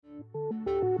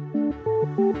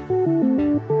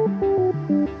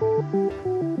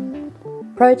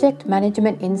Project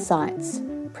Management Insights,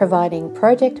 providing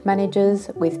project managers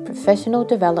with professional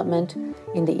development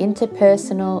in the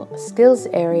interpersonal skills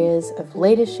areas of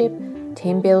leadership,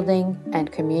 team building,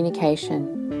 and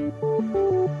communication.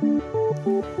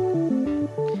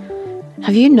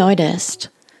 Have you noticed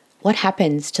what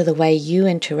happens to the way you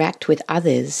interact with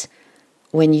others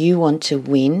when you want to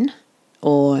win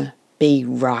or be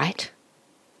right?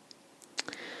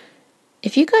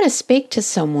 If you go to speak to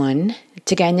someone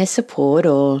to gain their support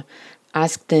or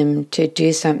ask them to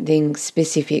do something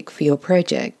specific for your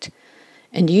project,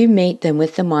 and you meet them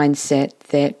with the mindset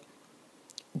that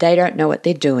they don't know what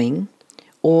they're doing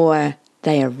or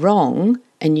they are wrong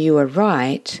and you are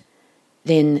right,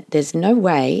 then there's no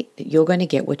way that you're going to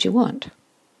get what you want.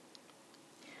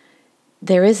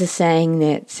 There is a saying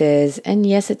that says, and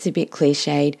yes, it's a bit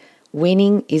cliched,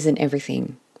 winning isn't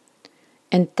everything.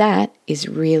 And that is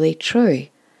really true.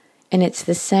 And it's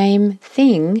the same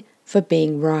thing for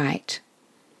being right.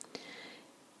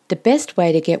 The best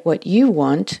way to get what you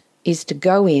want is to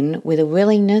go in with a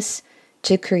willingness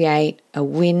to create a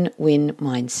win-win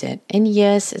mindset. And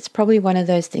yes, it's probably one of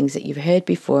those things that you've heard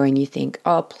before and you think,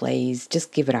 oh, please,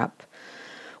 just give it up.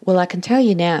 Well, I can tell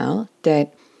you now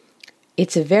that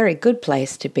it's a very good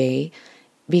place to be,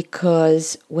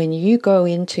 because when you go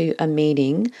into a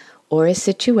meeting or a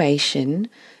situation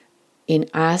in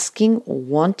asking or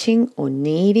wanting or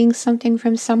needing something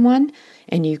from someone,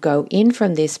 and you go in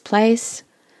from this place,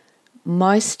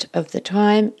 most of the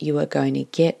time you are going to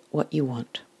get what you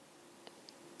want.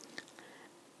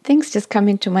 Things just come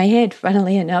into my head,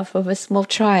 funnily enough, of a small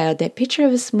child, that picture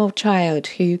of a small child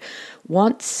who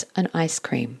wants an ice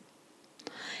cream.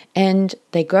 And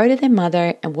they go to their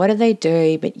mother, and what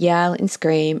do but yell and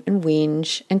scream and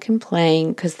whinge and complain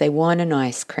because they want an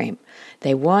ice cream.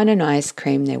 They want an ice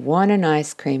cream, they want an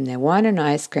ice cream, they want an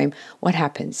ice cream. What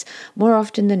happens? More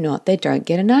often than not, they don't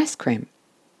get an ice cream.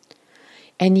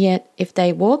 And yet, if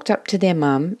they walked up to their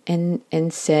mum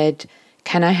and said,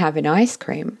 "Can I have an ice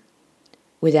cream?"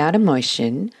 without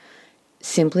emotion,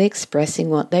 simply expressing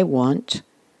what they want,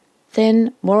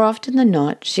 then more often than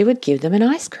not, she would give them an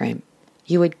ice cream.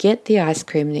 You would get the ice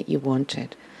cream that you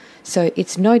wanted. So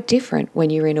it's no different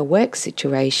when you're in a work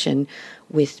situation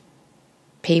with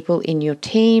people in your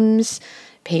teams,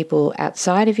 people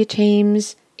outside of your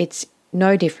teams. It's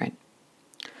no different.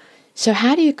 So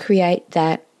how do you create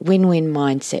that win-win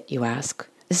mindset, you ask?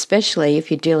 Especially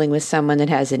if you're dealing with someone that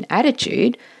has an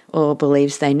attitude or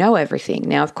believes they know everything.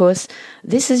 Now, of course,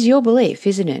 this is your belief,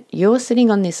 isn't it? You're sitting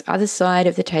on this other side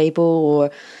of the table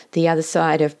or the other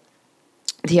side of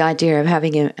the idea of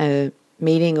having a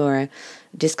meeting or a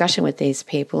discussion with these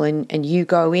people, and you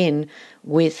go in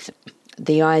with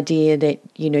the idea that,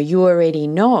 you already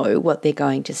know what they're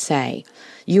going to say.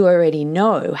 You already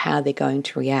know how they're going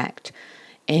to react.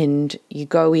 And you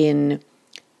go in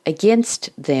against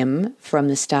them from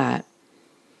the start.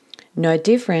 No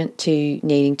different to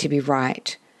needing to be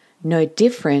right. No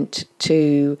different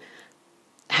to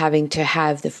having to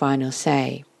have the final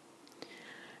say.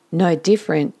 No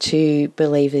different to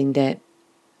believing that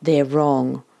they're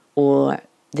wrong or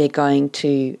they're going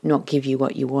to not give you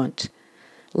what you want.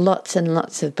 Lots and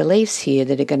lots of beliefs here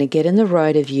that are going to get in the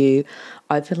road of you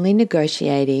openly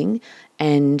negotiating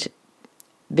and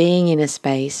being in a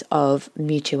space of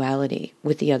mutuality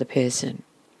with the other person.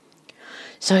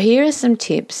 So here are some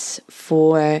tips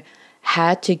for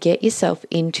how to get yourself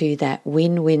into that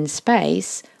win-win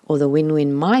space or the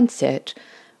win-win mindset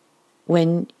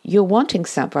when you're wanting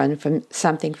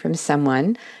something from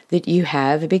someone that you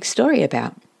have a big story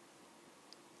about.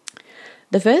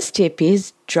 The first tip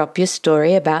is drop your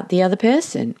story about the other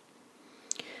person.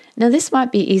 Now, this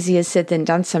might be easier said than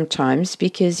done sometimes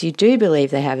because you do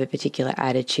believe they have a particular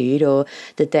attitude or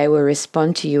that they will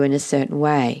respond to you in a certain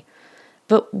way.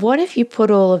 But what if you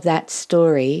put all of that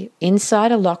story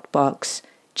inside a locked box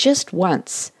just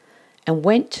once and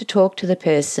went to talk to the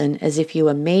person as if you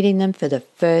were meeting them for the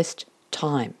first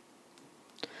time?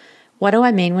 What do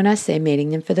I mean when I say meeting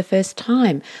them for the first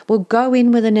time? Well, go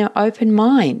in with an open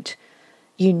mind.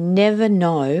 You never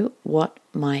know what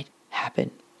might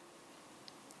happen.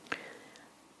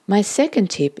 My second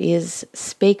tip is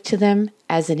speak to them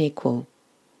as an equal.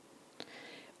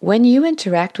 When you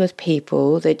interact with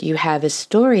people that you have a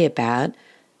story about,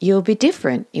 you'll be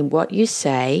different in what you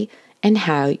say and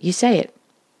how you say it.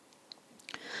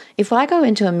 If I go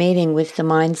into a meeting with the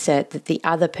mindset that the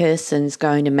other person's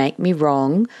going to make me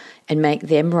wrong and make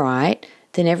them right,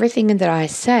 then everything that I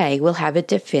say will have a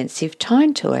defensive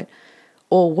tone to it.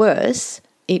 Or worse,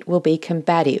 it will be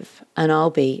combative and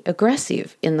I'll be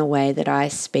aggressive in the way that I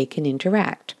speak and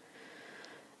interact.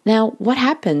 Now, what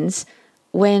happens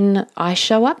when I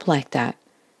show up like that?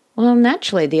 Well,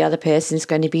 naturally, the other person is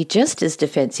going to be just as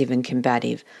defensive and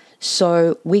combative.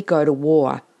 So we go to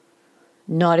war.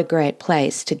 Not a great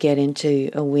place to get into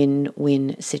a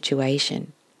win-win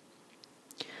situation.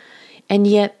 And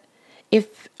yet,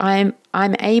 if I'm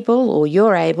able, or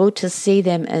you're able, to see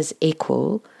them as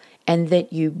equal, and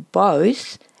that you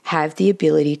both have the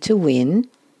ability to win,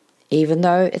 even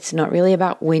though it's not really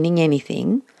about winning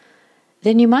anything,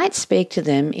 then you might speak to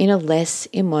them in a less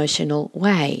emotional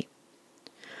way.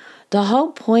 The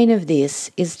whole point of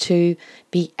this is to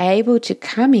be able to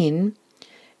come in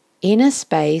a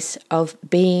space of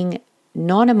being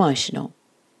non-emotional.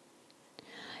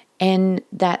 And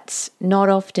that's not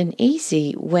often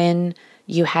easy when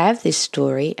you have this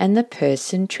story and the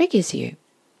person triggers you.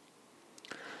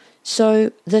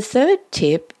 So the third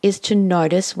tip is to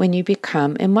notice when you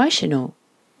become emotional.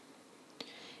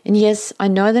 And yes, I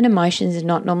know that emotions are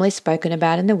not normally spoken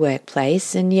about in the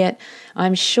workplace, and yet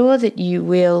I'm sure that you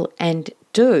will and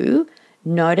do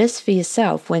notice for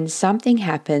yourself when something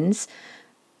happens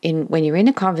when you're in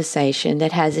a conversation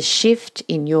that has a shift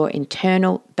in your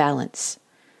internal balance.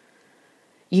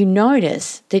 You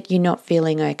notice that you're not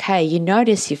feeling okay. You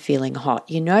notice you're feeling hot.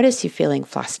 You notice you're feeling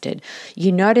flustered.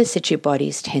 You notice that your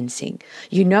body's tensing.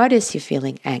 You notice you're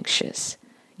feeling anxious.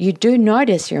 You do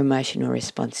notice your emotional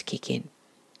response kick in.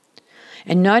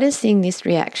 And noticing this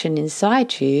reaction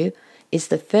inside you is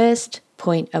the first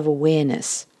point of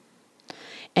awareness.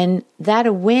 And that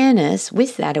awareness,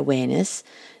 with that awareness,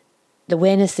 the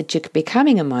awareness that you're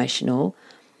becoming emotional,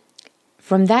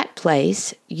 from that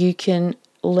place you can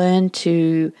learn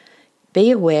to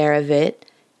be aware of it,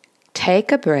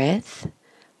 take a breath,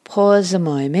 pause a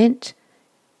moment,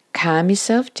 calm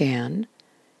yourself down,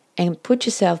 and put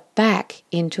yourself back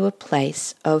into a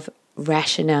place of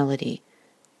rationality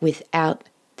without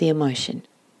the emotion.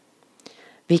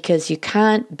 Because you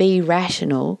can't be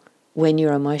rational when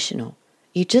you're emotional.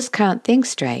 You just can't think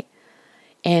straight.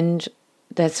 And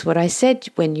that's what I said,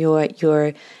 when your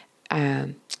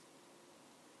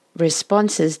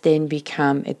responses then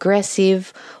become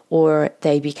aggressive, or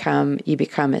you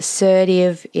become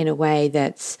assertive in a way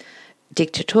that's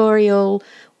dictatorial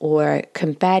or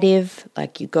combative,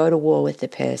 like you go to war with the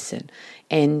person.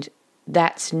 And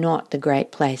that's not the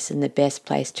great place and the best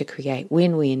place to create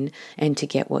win-win and to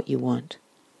get what you want.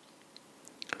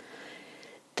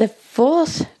 The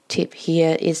fourth tip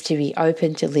here is to be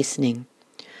open to listening.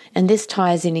 And this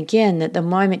ties in again that the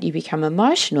moment you become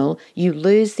emotional, you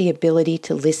lose the ability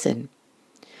to listen.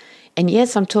 And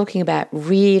yes, I'm talking about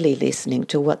really listening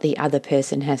to what the other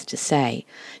person has to say.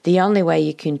 The only way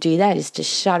you can do that is to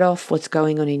shut off what's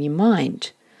going on in your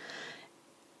mind.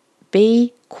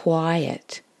 Be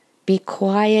quiet. Be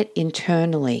quiet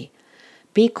internally.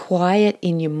 Be quiet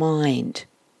in your mind.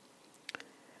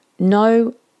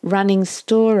 No running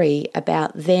story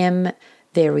about them,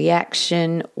 their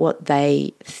reaction, what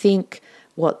they think,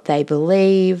 what they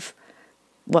believe,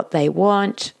 what they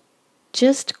want.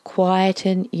 Just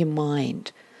quieten your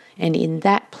mind. And in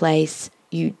that place,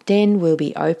 you then will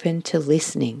be open to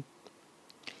listening,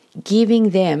 giving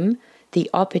them the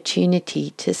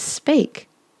opportunity to speak.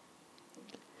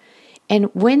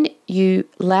 And when you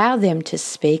allow them to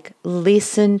speak,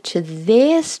 listen to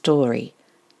their story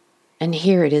and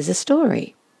hear it as a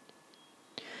story.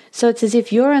 So it's as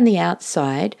if you're on the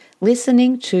outside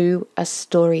listening to a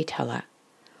storyteller.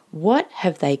 What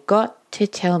have they got to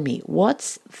tell me?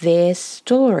 What's their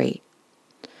story?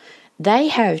 They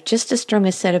have just as strong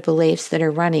a set of beliefs that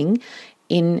are running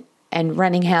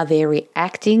how they're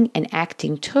reacting and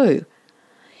acting too.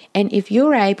 And if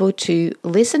you're able to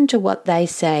listen to what they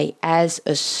say as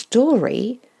a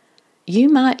story, you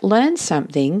might learn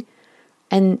something,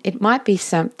 and it might be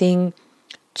something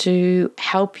to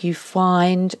help you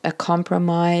find a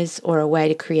compromise or a way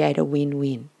to create a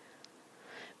win-win.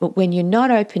 But when you're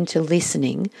not open to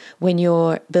listening, when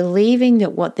you're believing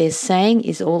that what they're saying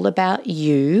is all about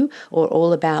you, or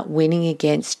all about winning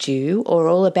against you, or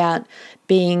all about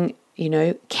being,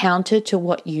 counter to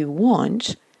what you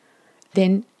want,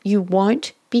 then you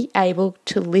won't be able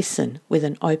to listen with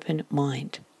an open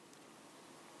mind.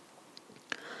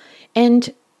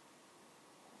 And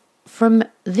from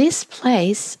this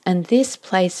place and this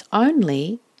place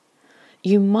only,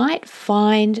 you might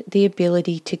find the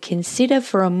ability to consider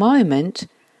for a moment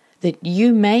that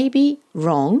you may be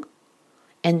wrong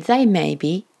and they may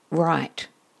be right.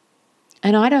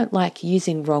 And I don't like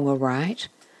using wrong or right,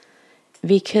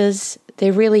 because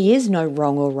there really is no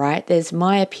wrong or right. There's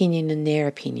my opinion and their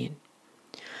opinion.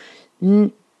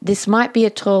 This might be a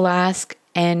tall ask,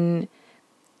 and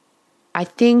I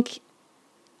think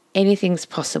anything's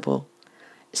possible.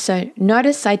 So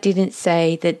notice I didn't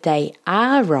say that they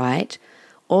are right.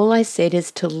 All I said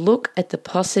is to look at the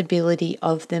possibility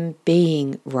of them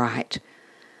being right.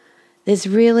 There's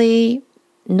really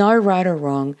no right or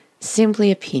wrong,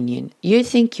 simply opinion. You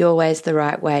think your way's the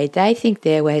right way, they think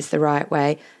their way's the right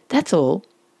way. That's all.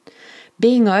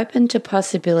 Being open to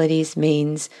possibilities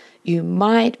means you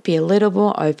might be a little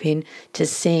more open to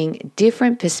seeing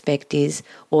different perspectives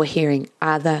or hearing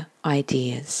other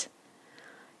ideas.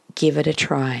 Give it a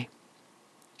try.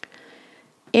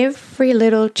 Every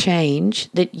little change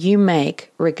that you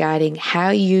make regarding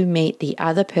how you meet the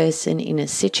other person in a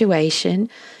situation,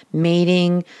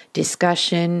 meeting,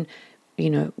 discussion,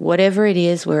 whatever it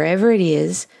is, wherever it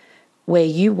is, where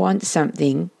you want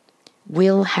something,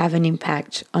 will have an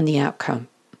impact on the outcome.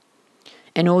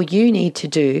 And all you need to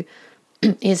do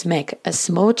is make a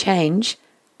small change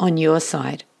on your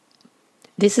side.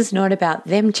 This is not about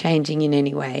them changing in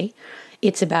any way.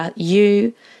 It's about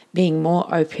you being more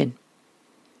open.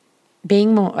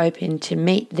 Being more open to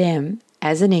meet them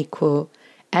as an equal,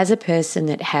 as a person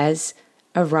that has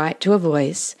a right to a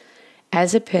voice,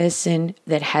 as a person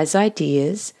that has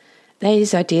ideas.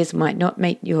 These ideas might not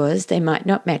meet yours, they might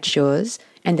not match yours,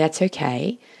 and that's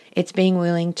okay. It's being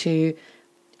willing to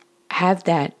have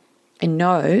that and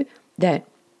know that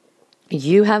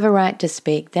you have a right to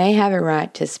speak, they have a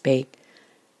right to speak.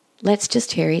 Let's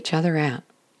just hear each other out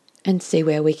and see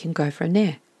where we can go from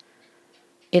there.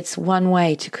 It's one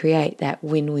way to create that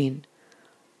win-win.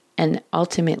 And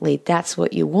ultimately, that's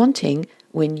what you're wanting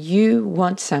when you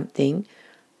want something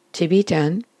to be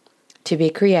done, to be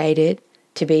created,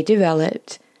 to be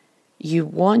developed. You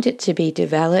want it to be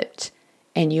developed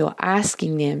and you're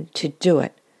asking them to do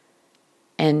it.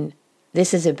 And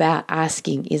this is about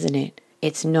asking, isn't it?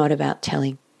 It's not about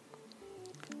telling.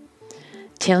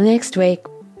 Till next week.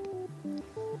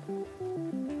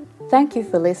 Thank you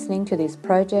for listening to this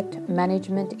Project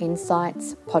Management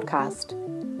Insights podcast.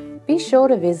 Be sure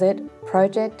to visit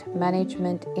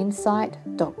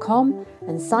projectmanagementinsight.com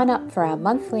and sign up for our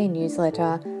monthly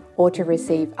newsletter or to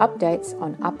receive updates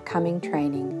on upcoming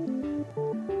training.